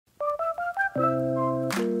Hi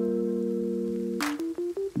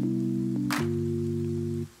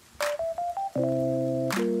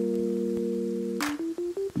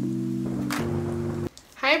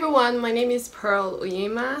everyone, my name is Pearl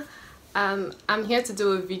Oyema. I'm here to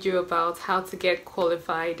do a video about how to get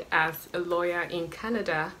qualified as a lawyer in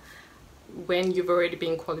Canada when you've already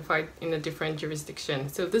been qualified in a different jurisdiction.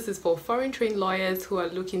 So this is for foreign trained lawyers who are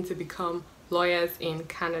looking to become lawyers in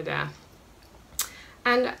Canada.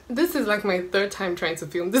 And this is like my third time trying to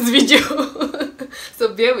film this video.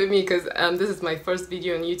 So bear with me because this is my first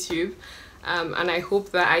video on YouTube. And I hope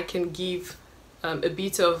that I can give a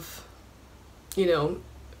bit of,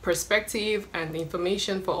 perspective and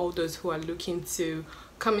information for all those who are looking to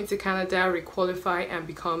come into Canada, requalify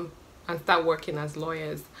and start working as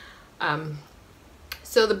lawyers.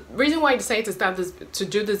 So the reason why I decided to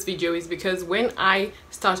do this video is because when I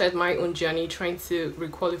started my own journey trying to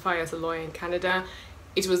requalify as a lawyer in Canada,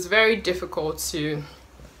 it was very difficult to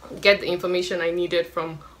get the information I needed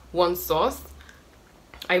from one source.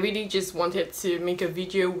 I really just wanted to make a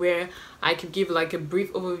video where I could give like a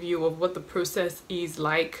brief overview of what the process is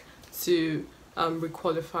like to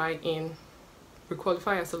requalify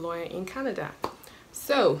as a lawyer in Canada.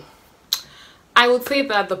 So I would say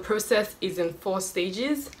that the process is in 4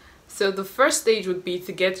 stages. So the first stage would be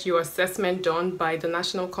to get your assessment done by the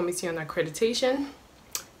National Committee on Accreditation.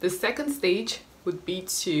 The second stage would be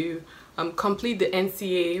to complete the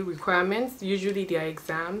NCA requirements. Usually they are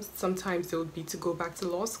exams. Sometimes it would be to go back to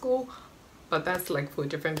law school, but that's like for a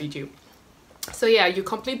different video. So yeah, you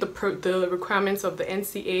complete the requirements of the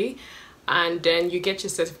NCA and then you get your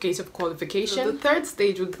certificate of qualification. So the third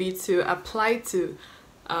stage would be to apply to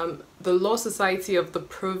the law society of the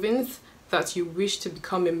province that you wish to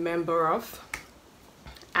become a member of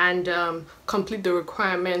and complete the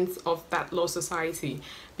requirements of that law society.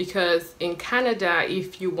 Because in Canada,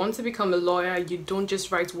 if you want to become a lawyer, you don't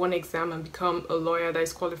just write one exam and become a lawyer that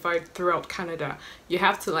is qualified throughout Canada. You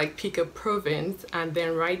have to like pick a province and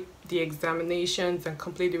then write the examinations and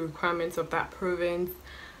complete the requirements of that province.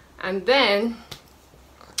 And then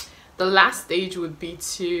the last stage would be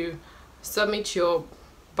to submit your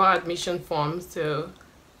bar admission form. So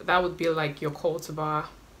that would be like your call to bar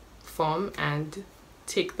form and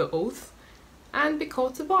take the oath and be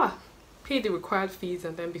called to bar, pay the required fees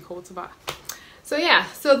and then be called to bar. So yeah,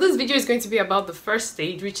 so this video is going to be about the first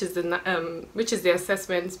stage, which is the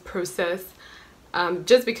assessment process,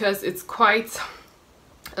 just because it's quite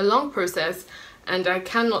a long process and I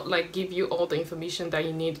cannot like give you all the information that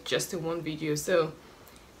you need just in one video. So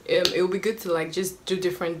it will be good to like just do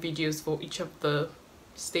different videos for each of the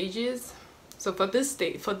stages. So for this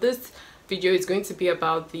video, it's going to be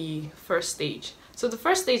about the first stage. So the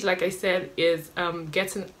first stage, like I said, is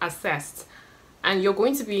getting assessed, and you're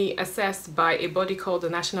going to be assessed by a body called the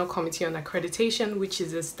National Committee on Accreditation, which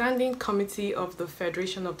is a standing committee of the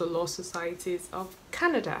Federation of the Law Societies of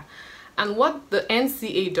Canada. And what the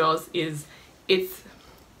NCA does is it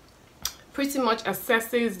pretty much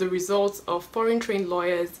assesses the results of foreign trained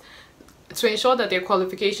lawyers to ensure that their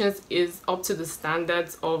qualifications is up to the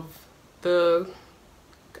standards of the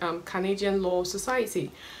Canadian Law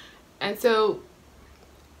Society. And so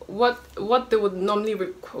what they would normally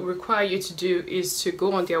require you to do is to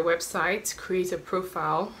go on their website, create a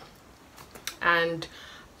profile, and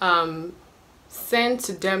send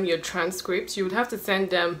to them your transcripts. You would have to send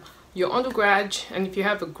them your undergrad, and if you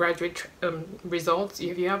have a graduate results,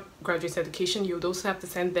 if you have graduate education, you would also have to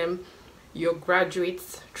send them your graduate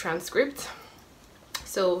transcript.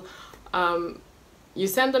 So you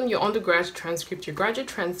send them your undergrad transcript, your graduate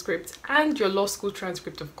transcript, and your law school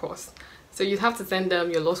transcript, of course. So you'd have to send them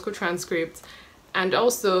your law school transcript. And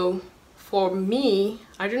also for me,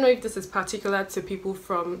 I don't know if this is particular to people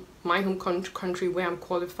from my home country where I'm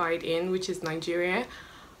qualified in, which is Nigeria,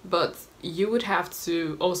 but you would have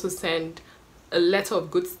to also send a letter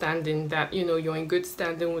of good standing that you're in good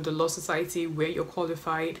standing with the law society where you're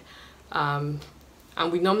qualified. And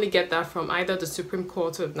we normally get that from either the Supreme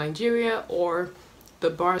Court of Nigeria or the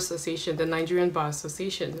Bar Association, the Nigerian Bar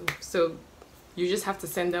Association. So you just have to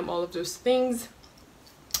send them all of those things,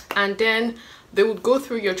 and then they would go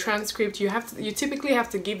through your transcript. You typically have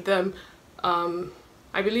to give them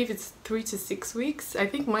I believe it's 3 to 6 weeks. I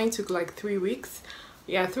think mine took like 3 weeks.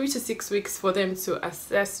 Yeah, 3 to 6 weeks for them to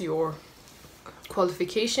assess your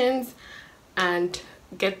qualifications and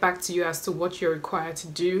get back to you as to what you're required to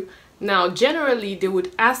do. Now generally they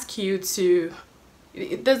would ask you to,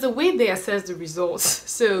 there's a way they assess the results.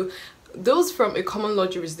 So those from a common law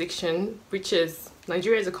jurisdiction, which is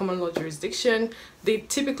Nigeria is a common law jurisdiction, they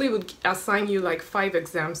typically would assign you like 5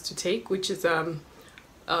 exams to take, which is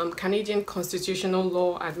Canadian constitutional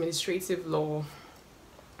law, administrative law,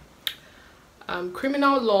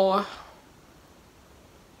 criminal law,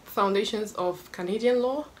 foundations of Canadian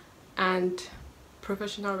law, and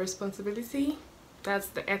professional responsibility. That's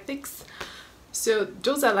the ethics. So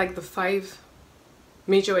those are like the 5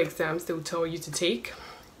 major exams they will tell you to take.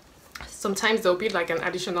 Sometimes there'll be like an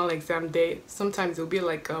additional exam there. Sometimes it'll be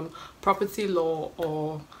like property law,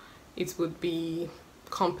 or it would be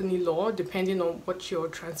company law, depending on what your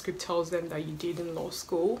transcript tells them that you did in law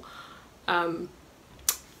school.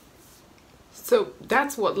 So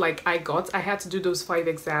that's what like I got. I had to do those 5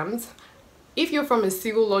 exams. If you're from a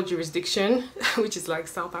civil law jurisdiction, which is like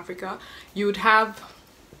South Africa, you would have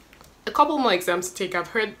a couple more exams to take. I've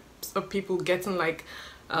heard of people getting like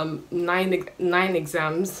 9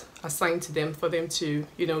 exams assigned to them for them to,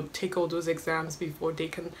 you know, take all those exams before they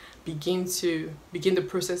can begin the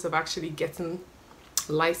process of actually getting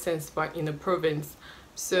licensed in a province.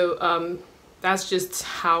 So that's just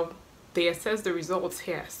how they assess the results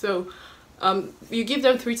here. So you give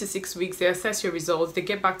them 3 to 6 weeks, they assess your results, they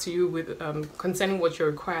get back to you with concerning what you're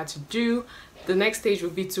required to do. The next stage will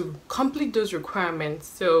be to complete those requirements.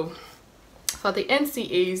 So for the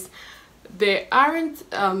NCAs, there aren't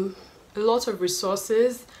a lot of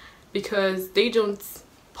resources because they don't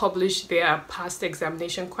publish their past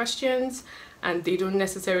examination questions, and they don't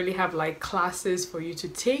necessarily have like classes for you to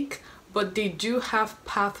take, but they do have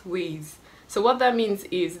pathways. So what that means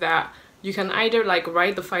is that you can either like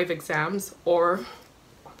write the 5 exams, or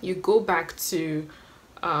you go back to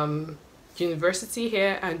university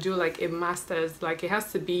here and do like a master's. Like it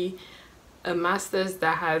has to be a master's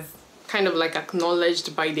that has kind of like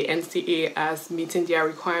acknowledged by the NCA as meeting their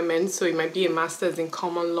requirements. So it might be a master's in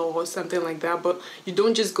common law or something like that, but you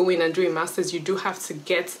don't just go in and do a master's. You do have to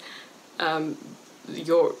get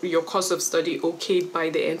your course of study okayed by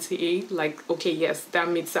the NCA, like, okay, yes, that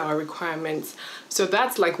meets our requirements. So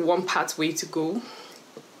that's like one pathway to go.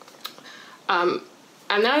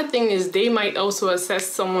 Another thing is they might also assess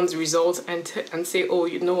someone's results and say, oh,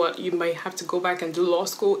 you know what, you might have to go back and do law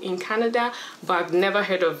school in Canada. But I've never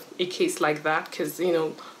heard of a case like that, because, you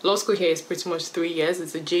know, law school here is pretty much 3 years.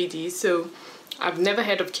 It's a JD. So I've never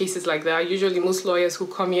heard of cases like that. Usually most lawyers who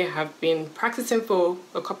come here have been practicing for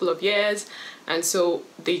a couple of years, and so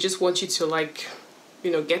they just want you to, like,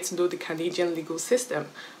 you know, get to know the Canadian legal system,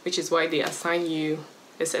 which is why they assign you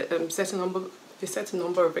a certain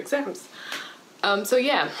number of exams. So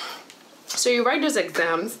yeah, so you write those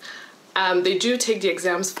exams. They do take the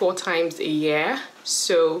exams 4 times a year.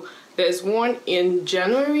 So there's one in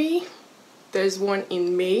January, there's one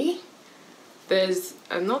in May, there's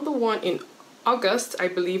another one in August, I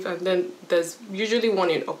believe, and then there's usually one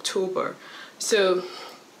in October. So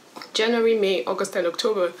January, May, August, and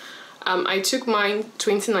October. I took mine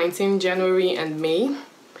 2019 January and May,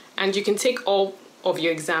 and you can take all of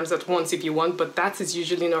your exams at once if you want, but that is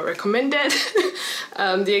usually not recommended.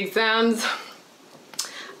 The exams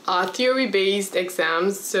are theory-based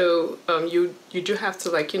exams, so you do have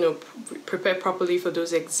to, like, you know, prepare properly for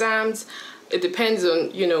those exams. It depends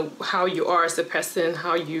on, you know, how you are as a person,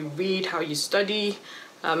 how you read, how you study,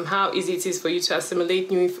 how easy it is for you to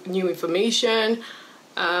assimilate new information.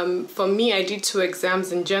 For me, I did 2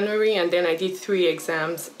 exams in January, and then I did 3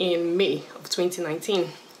 exams in May of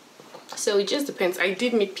 2019. So it just depends. I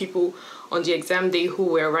did meet people on the exam day who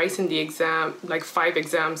were writing the exam, like 5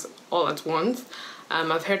 exams all at once.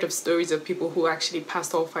 I've heard of stories of people who actually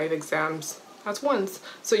passed all 5 exams at once.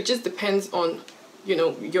 So it just depends on, you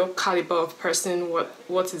know, your caliber of person,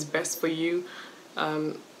 what is best for you.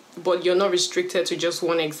 But you're not restricted to just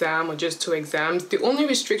 1 exam or just 2 exams. The only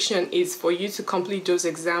restriction is for you to complete those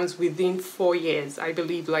exams within 4 years, I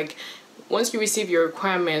believe. Like, once you receive your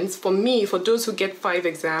requirements, for me, for those who get 5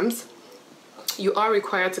 exams, you are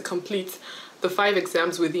required to complete the 5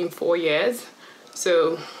 exams within 4 years.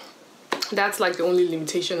 So that's like the only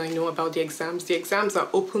limitation I know about the exams. The exams are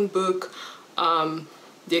open book.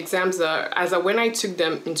 The exams are, when I took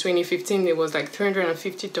them in 2015, it was like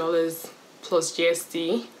 $350 plus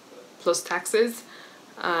GST plus taxes.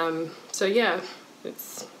 So yeah,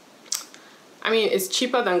 it's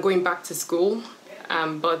cheaper than going back to school,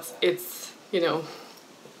 but it's, you know,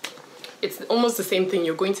 it's almost the same thing.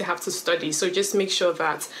 You're going to have to study. So just make sure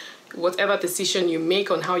that whatever decision you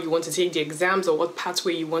make on how you want to take the exams or what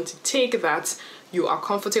pathway you want to take, that you are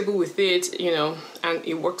comfortable with it, you know, and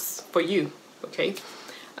it works for you, okay?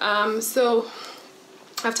 So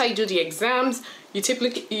after you do the exams,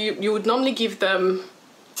 you would normally give them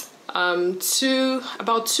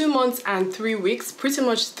about 2 months and 3 weeks, pretty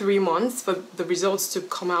much 3 months for the results to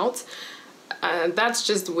come out. That's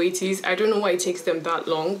just the way it is. I don't know why it takes them that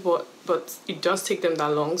long, but but it does take them that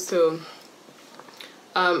long. So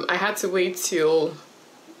I had to wait till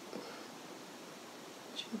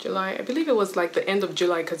July. I believe it was like the end of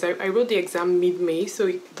July, because I wrote the exam mid-May.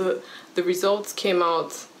 So the results came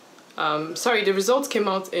out. The results came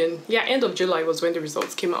out in, yeah, end of July was when the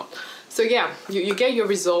results came out. So yeah, you get your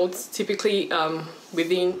results typically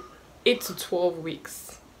within 8 to 12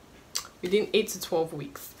 weeks. Within 8 to 12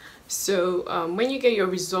 weeks. So when you get your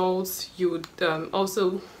results, you would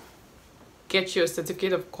also get your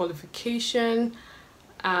certificate of qualification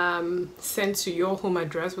sent to your home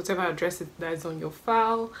address, whatever address that is on your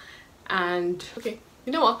file. And okay,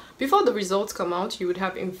 you know what, before the results come out, you would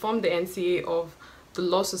have informed the NCA of the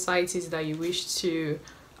law societies that you wish to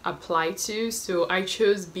apply to. So I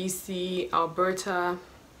chose BC, Alberta,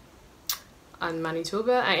 and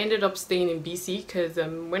Manitoba. I ended up staying in BC because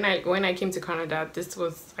when I came to Canada,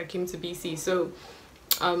 I came to BC. So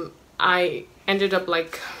I ended up,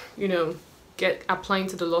 like, you know, applying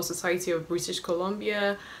to the Law Society of British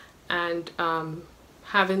Columbia, and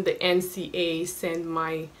having the NCA send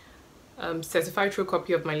my certified true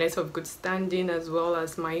copy of my letter of good standing, as well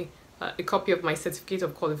as my a copy of my certificate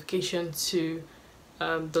of qualification to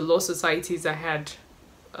the law societies I had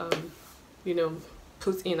you know,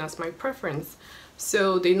 put in as my preference.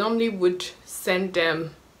 So they normally would send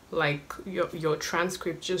them like your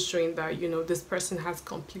transcript, just showing that, you know, this person has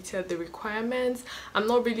completed the requirements. I'm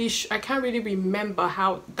not really sure, I can't really remember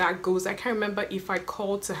how that goes. I can't remember if I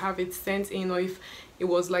called to have it sent in, or if it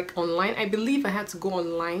was like online. I believe I had to go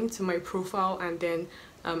online to my profile and then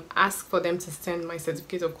ask for them to send my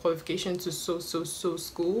certificate of qualification to so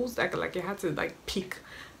schools. Like I had to like pick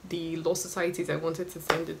the law societies I wanted to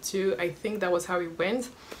send it to. I think that was how it went.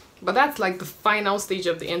 But that's like the final stage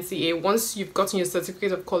of the NCA. Once you've gotten your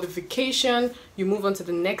certificate of qualification, you move on to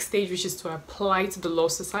the next stage, which is to apply to the law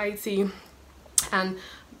society. And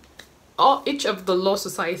each of the law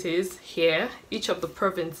societies here, each of the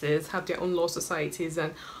provinces have their own law societies,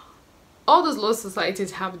 and all those law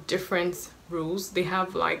societies have different rules. They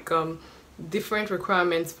have like different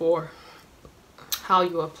requirements for how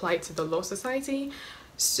you apply to the law society.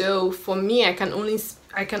 So for me, I can only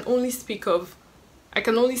speak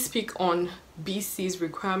on BC's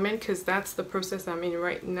requirement, because that's the process I'm in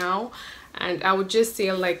right now. And I would just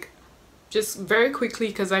say, like, just very quickly,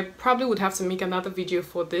 because I probably would have to make another video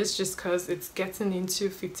for this, just because it's getting into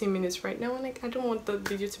 15 minutes right now, and I don't want the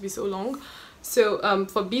video to be so long. So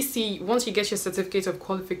for BC, once you get your certificate of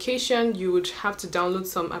qualification, you would have to download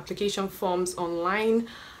some application forms online,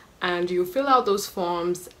 and you fill out those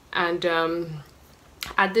forms. And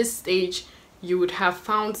at this stage, you would have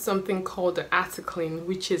found something called the articling,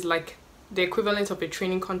 which is like the equivalent of a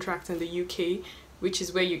training contract in the UK, which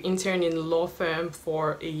is where you intern in a law firm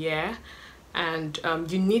for a year. And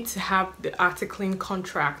you need to have the articling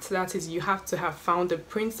contract. That is, you have to have found a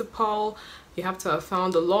principal, you have to have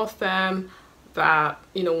found a law firm that,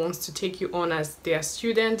 you know, wants to take you on as their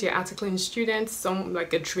student, their articling student, some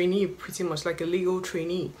like a trainee, pretty much like a legal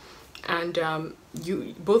trainee. And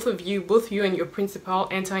both you and your principal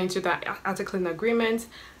enter into that articling agreement,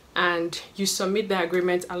 and you submit the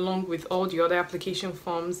agreement along with all the other application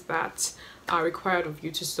forms that are required of you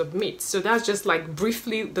to submit. So that's just like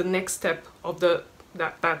briefly the next step of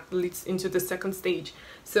that leads into the second stage.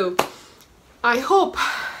 So I hope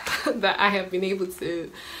that I have been able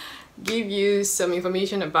to give you some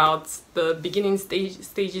information about the beginning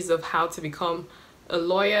stages of how to become a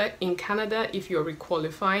lawyer in Canada if you're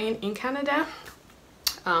requalifying in Canada.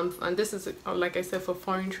 And this is, like I said, for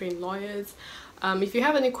foreign trained lawyers. If you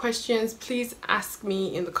have any questions, please ask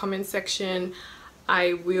me in the comment section.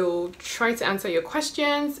 I will try to answer your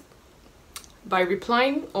questions by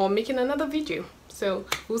replying or making another video. So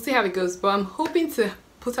we'll see how it goes, but I'm hoping to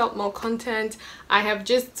put out more content. I have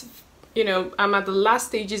just, you know, I'm at the last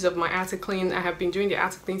stages of my articling. I have been doing the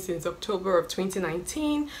articling since October of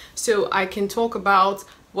 2019. So I can talk about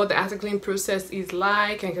what the articling process is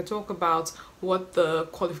like. I can talk about what the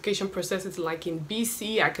qualification process is like in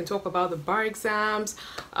BC. I can talk about the bar exams.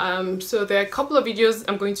 So there are a couple of videos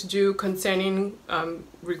I'm going to do concerning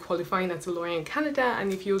requalifying as a lawyer in Canada.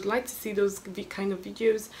 And if you would like to see those kind of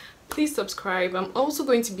videos, please subscribe. I'm also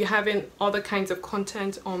going to be having other kinds of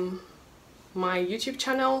content on my YouTube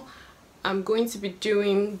channel. I'm going to be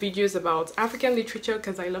doing videos about African literature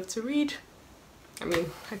because I love to read. I mean,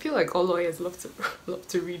 I feel like all lawyers love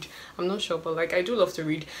to read. I'm not sure, but like I do love to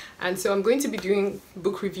read. And so I'm going to be doing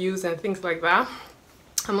book reviews and things like that.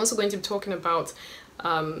 I'm also going to be talking about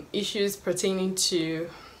issues pertaining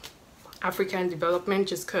to African development,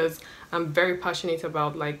 just because I'm very passionate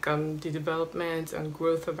about like the development and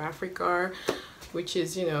growth of Africa, which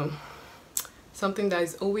is, you know, something that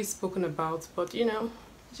is always spoken about, but you know,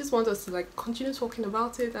 I just want us to like continue talking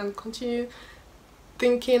about it and continue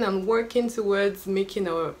thinking and working towards making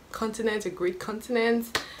our continent a great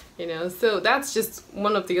continent, you know. So that's just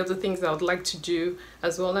one of the other things I would like to do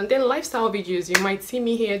as well. And then lifestyle videos, you might see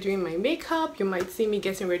me here doing my makeup, you might see me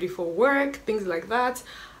getting ready for work, things like that.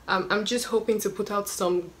 I'm just hoping to put out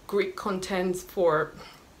some great content for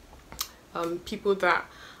people that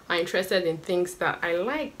are interested in things that I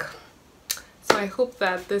like. So I hope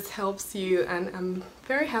that this helps you, and I'm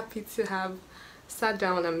very happy to have sat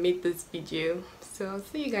down and made this video. So I'll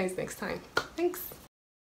see you guys next time. Thanks.